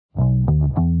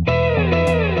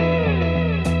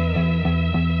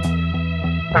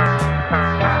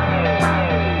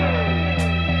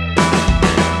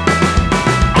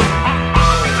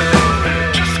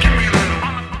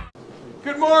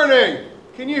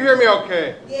Can you hear me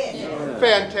okay? Yes.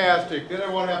 Fantastic. Then I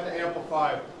won't have to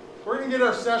amplify. We're going to get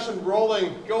our session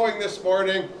going this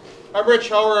morning. I'm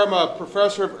Rich Hauer. I'm a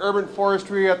professor of urban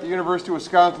forestry at the University of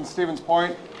Wisconsin-Stevens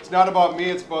Point. It's not about me,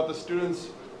 it's about the students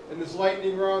in this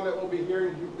lightning round that we'll be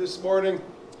hearing this morning.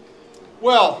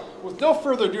 Well, with no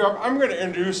further ado, I'm going to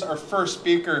introduce our first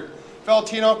speaker,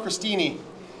 Valentino Cristini.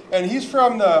 And he's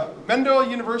from the Mendel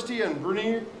University in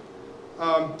Brno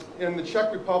in the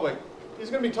Czech Republic. He's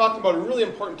going to be talking about a really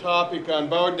important topic on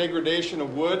biodegradation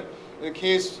of wood in the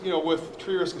case, with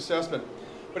tree risk assessment.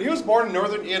 But he was born in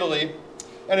northern Italy,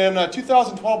 and in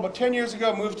 2012, about 10 years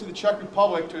ago, moved to the Czech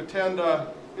Republic to attend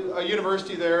a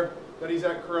university there that he's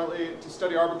at currently to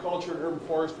study arboriculture and urban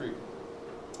forestry.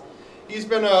 He's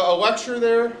been a lecturer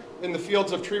there in the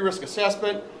fields of tree risk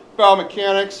assessment,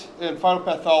 biomechanics, and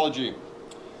phytopathology.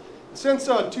 Since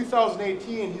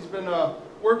 2018, he's been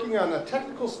working on a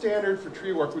technical standard for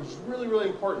tree work, which is really, really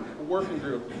important, a working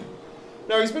group.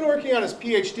 Now, he's been working on his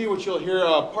PhD, which you'll hear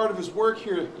part of his work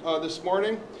here this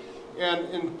morning, and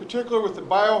in particular with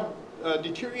the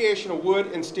deterioration of wood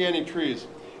and standing trees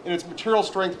and its material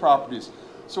strength properties.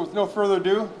 So with no further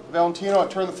ado, Valentino, I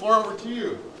turn the floor over to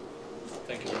you.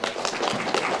 Thank you.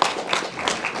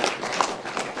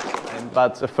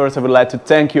 But first, I would like to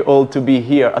thank you all to be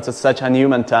here at such an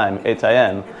human time, 8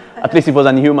 a.m. At least it was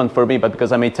unhuman for me, but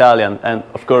because I'm Italian, and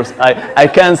of course I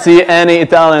can't see any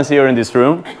Italians here in this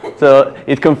room, so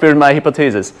it confirmed my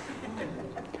hypothesis.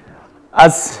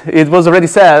 As it was already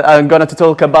said, I'm going to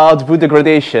talk about wood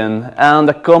degradation and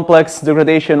the complex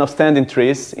degradation of standing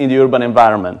trees in the urban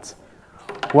environment.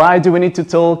 Why do we need to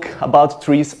talk about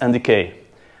trees and decay?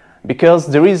 Because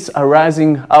there is a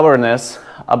rising awareness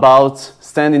about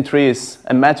standing trees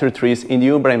and mature trees in the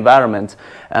urban environment,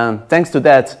 and thanks to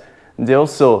that,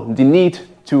 the need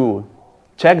to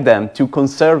check them, to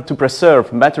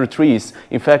preserve mature trees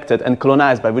infected and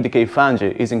colonized by wood decay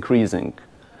fungi is increasing.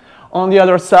 On the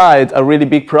other side, a really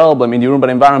big problem in the urban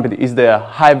environment is the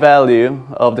high value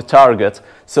of the target.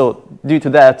 So due to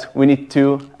that, we need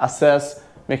to assess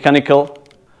mechanical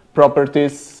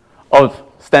properties of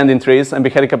standing trees and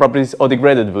mechanical properties of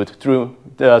degraded wood through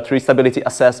the tree stability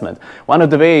assessment. One of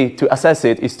the ways to assess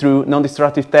it is through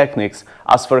non-destructive techniques,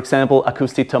 as for example,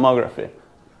 acoustic tomography.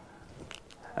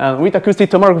 With acoustic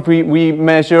tomography, we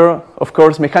measure, of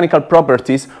course, mechanical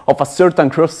properties of a certain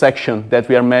cross-section that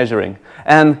we are measuring.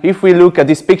 And if we look at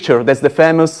this picture, that's the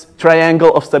famous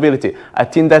triangle of stability. I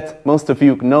think that most of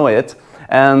you know it,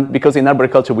 and because in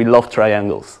arboriculture we love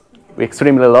triangles. We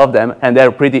extremely love them, and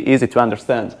they're pretty easy to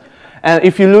understand. And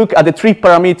if you look at the three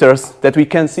parameters that we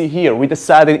can see here, we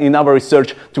decided in our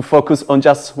research to focus on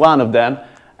just one of them,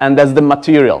 and that's the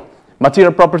material.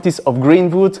 Material properties of green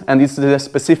wood, and this is the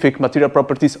specific material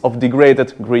properties of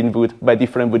degraded green wood by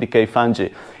different wood decay fungi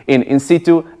in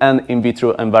situ and in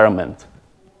vitro environment.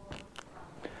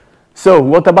 So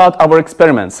what about our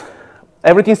experiments?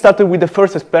 Everything started with the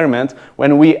first experiment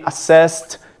when we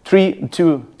assessed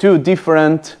two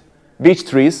different beech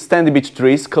trees, standing beech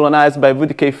trees, colonized by wood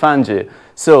decay fungi.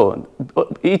 So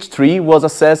each tree was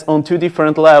assessed on two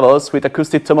different levels with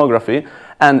acoustic tomography,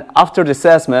 and after the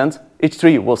assessment, each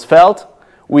tree was felt.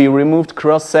 We removed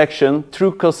cross-section,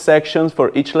 two cross-sections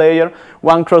for each layer.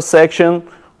 One cross-section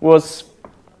was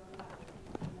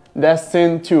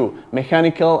destined to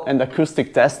mechanical and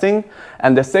acoustic testing,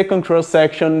 and the second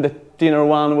cross-section, the thinner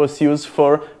one, was used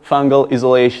for fungal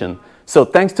isolation. So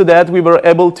thanks to that, we were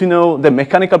able to know the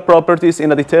mechanical properties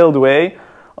in a detailed way,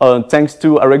 thanks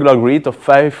to a regular grid of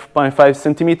 5.5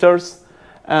 centimeters,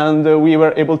 and we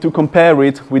were able to compare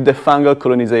it with the fungal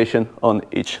colonization on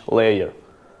each layer.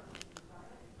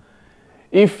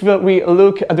 If we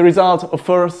look at the result of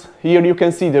first, here you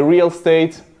can see the real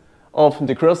state of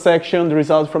the cross-section, the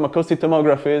result from acoustic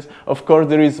tomographies. Of course,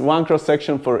 there is one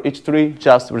cross-section for each tree,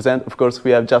 just to present. Of course,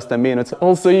 we have just a minute.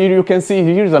 Also, here you can see,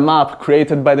 here's a map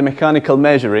created by the mechanical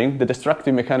measuring, the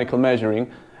destructive mechanical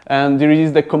measuring, and there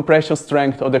is the compression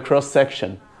strength of the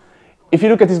cross-section. If you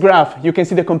look at this graph, you can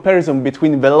see the comparison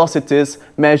between velocities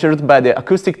measured by the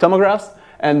acoustic tomographs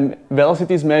and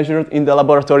velocities measured in the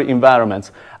laboratory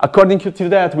environments. According to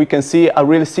that, we can see a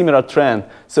really similar trend.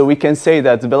 So we can say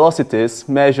that the velocities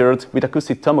measured with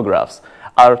acoustic tomographs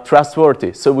are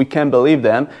trustworthy, so we can believe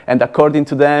them, and according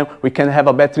to them, we can have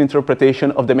a better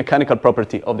interpretation of the mechanical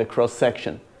property of the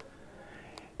cross-section.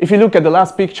 If you look at the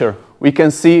last picture, we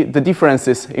can see the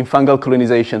differences in fungal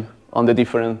colonization on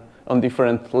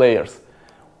different layers.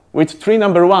 With tree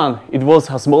number 1, it was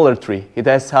a smaller tree. It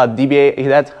had a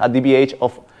DBH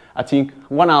of, I think,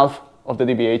 1/2 of the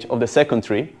DBH of the second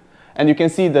tree. And you can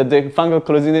see that the fungal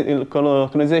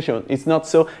colonization is not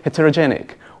so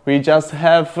heterogenic. we just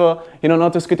have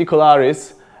Notus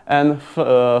cuticularis and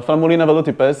Phalmolina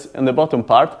velutipes in the bottom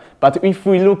part. But if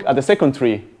we look at the second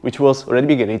tree, which was already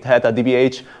bigger, it had a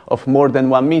DBH of more than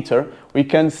 1 meter, we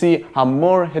can see a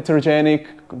more heterogenic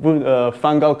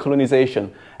fungal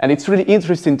colonization. And it's really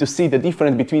interesting to see the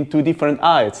difference between two different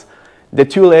heights. The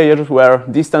two layers were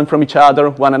distant from each other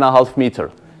 1.5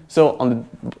 meters. So on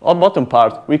the bottom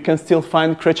part, we can still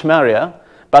find Kretschmaria,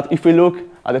 but if we look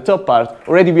at the top part,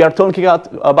 already we are talking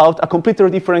about a completely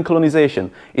different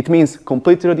colonization. It means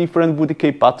completely different wood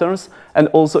decay patterns, and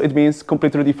also it means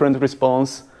completely different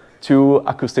response to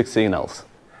acoustic signals.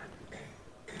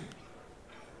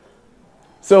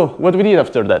 So what we did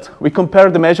after that? We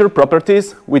compared the measured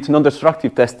properties with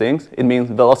non-destructive testings, it means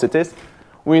velocities,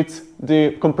 with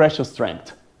the compression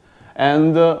strength.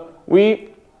 And we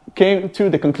came to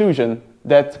the conclusion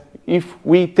that if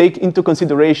we take into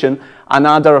consideration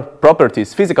another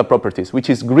properties, physical properties, which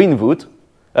is green wood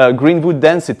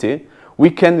density,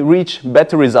 we can reach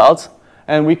better results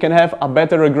and we can have a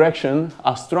better regression,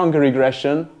 a stronger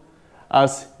regression,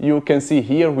 as you can see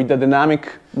here with the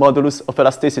dynamic modulus of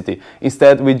elasticity,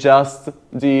 instead with just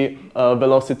the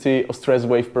velocity of stress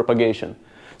wave propagation.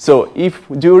 So if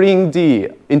during the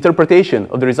interpretation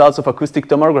of the results of acoustic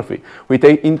tomography, we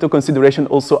take into consideration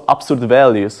also absolute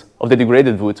values of the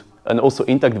degraded wood and also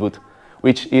intact wood,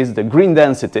 which is the green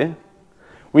density,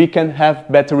 we can have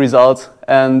better results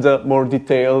and a more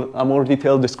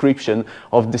detailed description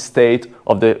of the state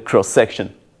of the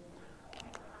cross-section.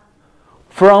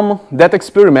 From that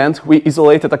experiment, we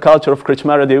isolated a culture of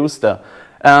Kretschmaria deusta.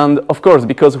 And of course,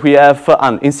 because we have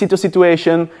an in situ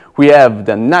situation, we have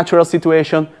the natural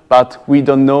situation, but we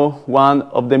don't know one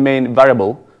of the main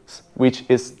variables, which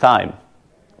is time.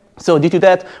 So due to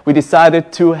that, we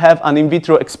decided to have an in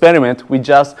vitro experiment with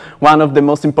just one of the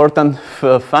most important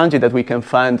fungi that we can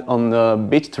find on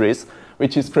beech trees,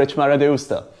 which is Kretschmaria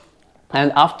deusta.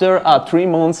 And after 3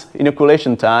 months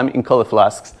inoculation time in color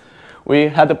flasks, we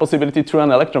had the possibility through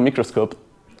an electron microscope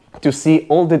to see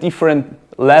all the different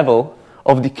levels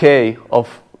of decay of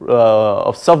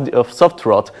soft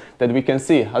rot that we can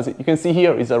see. As you can see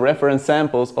here is a reference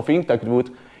samples of intact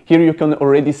wood. Here you can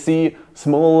already see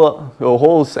small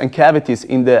holes and cavities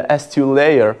in the S2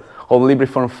 layer of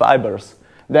libriform fibers.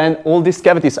 Then all these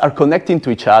cavities are connecting to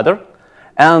each other,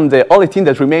 and the only thing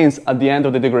that remains at the end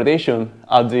of the degradation,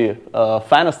 at the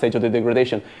final stage of the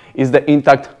degradation, is the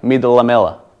intact middle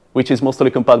lamella, which is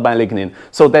mostly compounded by lignin.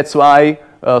 So that's why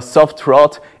soft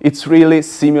rot, it's really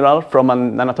similar from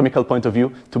an anatomical point of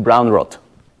view to brown rot.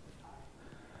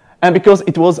 And because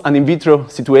it was an in vitro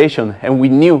situation and we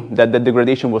knew that the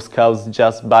degradation was caused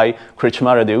just by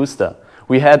Kretschmaria deusta,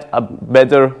 we had a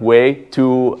better way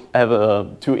to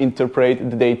interpret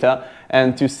the data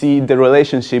and to see the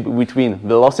relationship between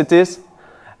velocities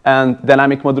and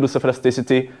dynamic modulus of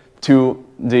elasticity to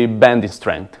the bending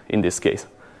strength in this case.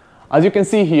 As you can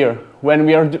see here, when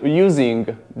we are using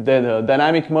the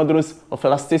dynamic modulus of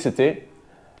elasticity,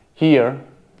 here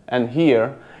and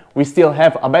here, we still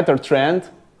have a better trend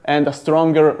and a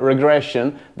stronger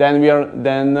regression than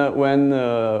when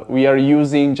we are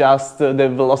using just the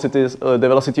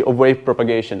velocity of wave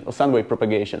propagation, or sound wave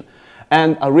propagation.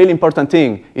 And a really important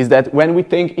thing is that when we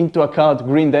take into account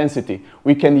green density,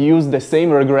 we can use the same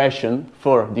regression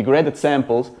for degraded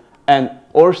samples and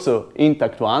also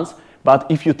intact ones. But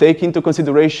if you take into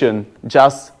consideration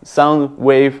just sound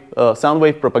wave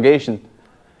propagation,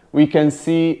 we can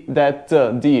see that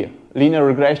the linear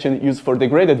regression used for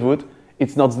degraded wood,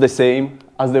 it's not the same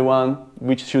as the one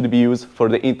which should be used for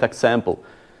the intact sample.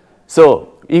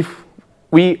 So if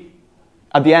we,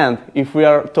 at the end, if we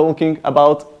are talking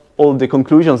about all the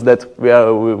conclusions that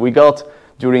we got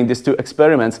during these 2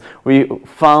 experiments, we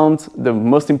found the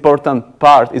most important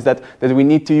part is that we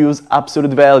need to use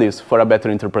absolute values for a better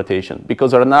interpretation.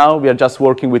 Because right now we are just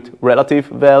working with relative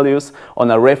values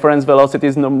on a reference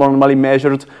velocities normally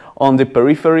measured on the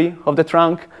periphery of the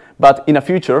trunk. But in the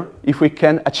future, if we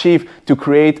can achieve to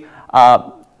create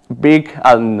a big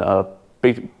and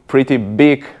pretty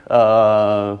big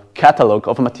catalog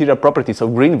of material properties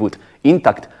of green wood,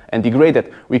 intact and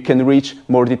degraded, we can reach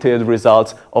more detailed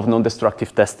results of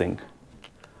non-destructive testing.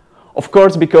 Of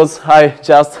course, because I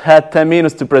just had 10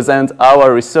 minutes to present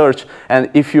our research, and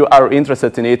if you are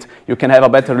interested in it, you can have a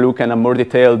better look and a more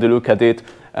detailed look at it,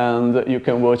 and you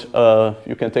can watch,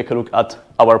 you can take a look at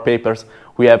our papers.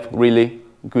 We have really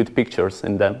good pictures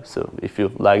in them, so if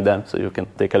you like them, so you can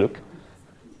take a look.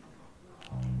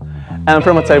 And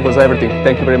from my side was everything.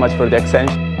 Thank you very much for the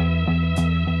attention.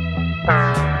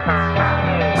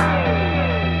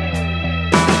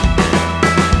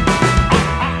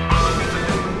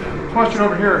 Question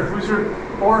over here. Who's your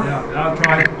before? Yeah, I'll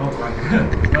try.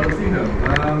 Valentino,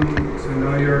 so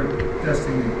now you're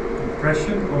testing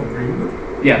compression of greenwood.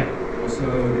 Yeah. Also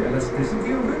the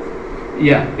elasticity of it?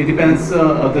 Yeah, it depends.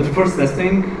 The first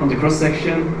testing on the cross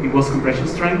section, it was compression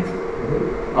strength.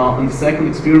 On the second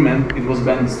experiment, it was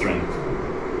bend strength.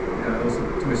 Yeah, also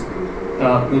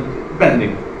twisting.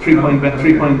 Bending, three-point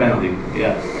bending.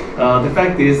 Yeah. The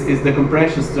fact is the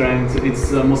compression strength.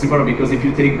 It's most important because if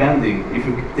you take bending, if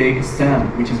you take a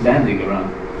stem which is bending around,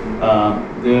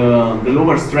 the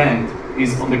lower strength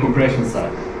is on the compression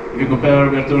side. If you compare,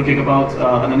 we are talking about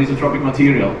an anisotropic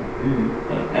material,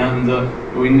 and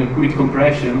with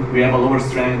compression we have a lower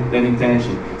strength than in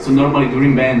tension. So normally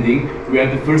during bending we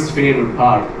have the first failure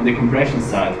part on the compression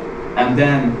side, and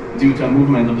then due to a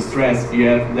movement of the stress you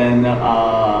have then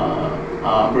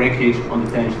a breakage on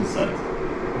the tension side.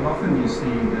 Often you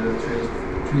see the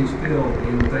trees fail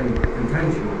in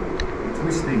tension,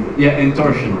 twisting. Yeah, in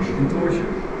torsion.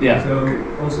 Yeah. So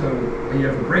also when you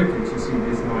have a breakage, you see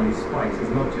these gnarly spikes.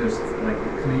 It's not just like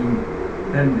a clean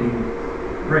bending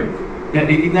break. Yeah,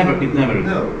 it never.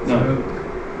 No.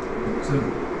 So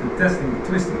the testing, the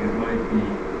twisting, it might be.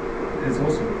 It's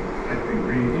also, I think,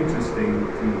 really interesting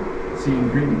to see in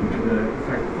greenwood the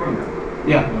effect of fungal.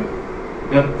 Yeah.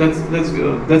 Yeah,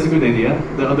 that's a good idea.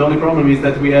 The only problem is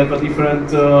that we have a different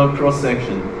cross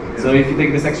section. Yeah. So if you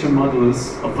take the section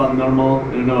modulus of a normal,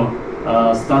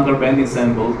 standard bending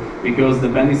sample, because the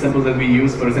bending samples that we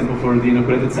use, for example, for the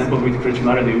inoculated sample with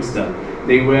Crecimaria Deusta,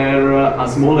 they were a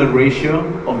smaller ratio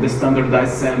of the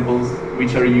standardized samples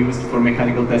which are used for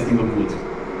mechanical testing of wood.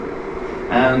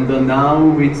 And now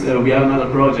we have another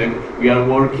project. We are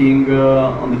working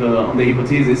on the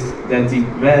hypothesis that the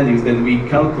values that we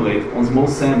calculate on small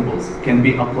samples can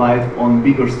be applied on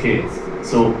bigger scales.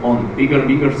 So on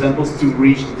bigger samples to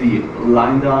reach the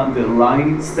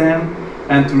line stem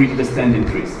and to reach the standing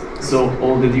trees. So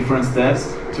all the different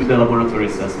steps to the laboratory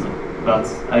assessment. But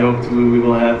I hope we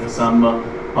will have some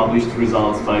published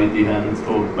results by the end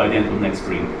of next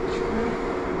spring.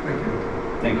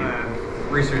 Thank you.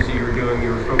 Research that you were doing, you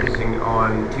were focusing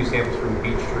on 2 samples from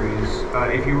beech trees.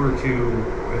 If you were to,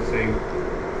 let's say,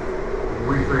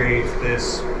 recreate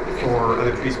this for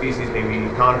other tree species, maybe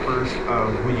conifers,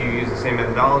 would you use the same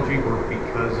methodology, or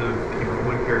because of the different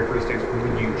wood characteristics,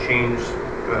 would you change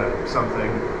something,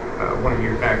 one of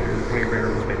your factors, one of your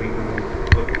variables, maybe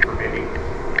looking for maybe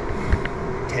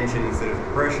tension instead of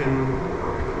compression?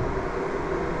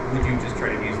 Would you just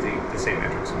try to use the same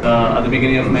metrics? At the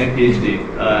beginning of my PhD,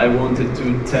 I wanted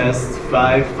to test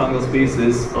 5 fungal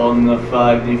species on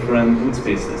 5 different wood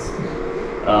species.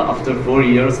 After 4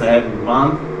 years, I have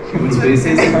 1 wood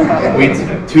species with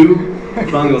 2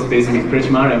 fungal species with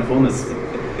Crecimaria and Fulnes.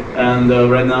 And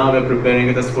right now we're preparing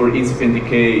a test for incipient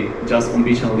decay just on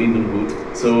beech and linden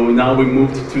wood. So now we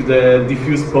moved to the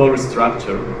diffuse porous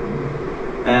structure.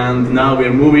 And now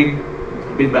we're moving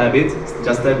bit by bit,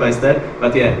 just step by step,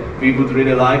 but yeah, we would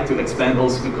really like to expand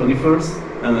also to conifers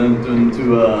and then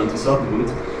to softwood,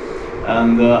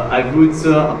 and I would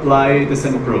apply the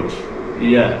same approach.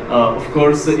 Yeah, of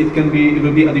course it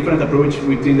will be a different approach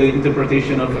within the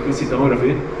interpretation of acoustic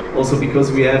tomography, also because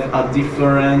we have a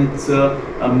different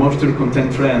moisture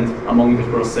content trend among the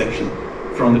cross section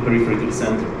from the periphery to the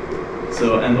center.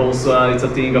 So, and also it's a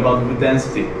thing about wood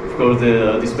density. Of course,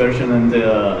 the dispersion and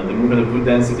the movement of wood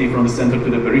density from the center to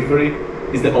the periphery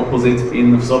is the opposite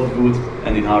in softwood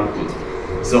and in hardwood.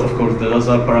 So, of course, those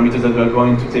are parameters that we are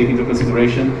going to take into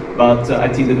consideration. But I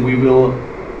think that we will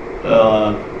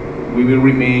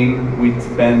remain with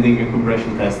bending and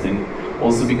compression testing.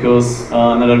 Also, because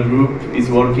another group is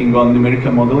working on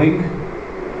numerical modeling,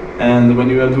 and when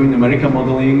you are doing numerical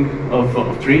modeling of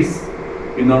trees,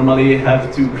 you normally have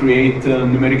to create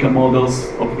numerical models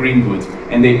of greenwood,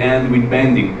 and they end with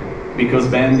bending, because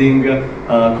bending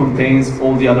contains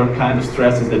all the other kind of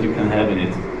stresses that you can have in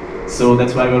it. So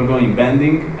that's why we're going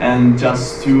bending, and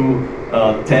just to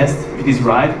test if it is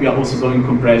right, we are also doing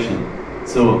compression.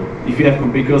 So if you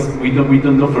have, because we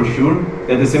don't know for sure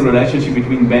that the same relationship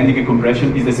between bending and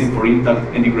compression is the same for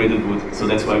intact and degraded wood. So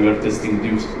that's why we are testing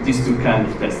these 2 kind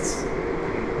of tests.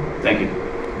 Thank you.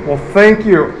 Well, thank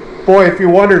you. Boy, if you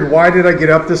wondered why did I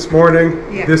get up this morning,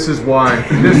 This is why.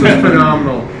 This is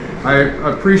phenomenal. I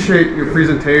appreciate your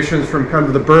presentations from kind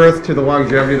of the birth to the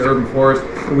longevity of the urban forest.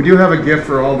 And we do have a gift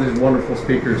for all these wonderful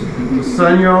speakers. So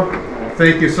Senyo,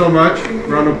 thank you so much.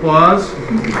 Round of applause.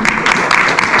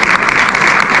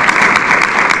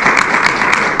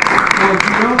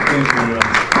 Thank you.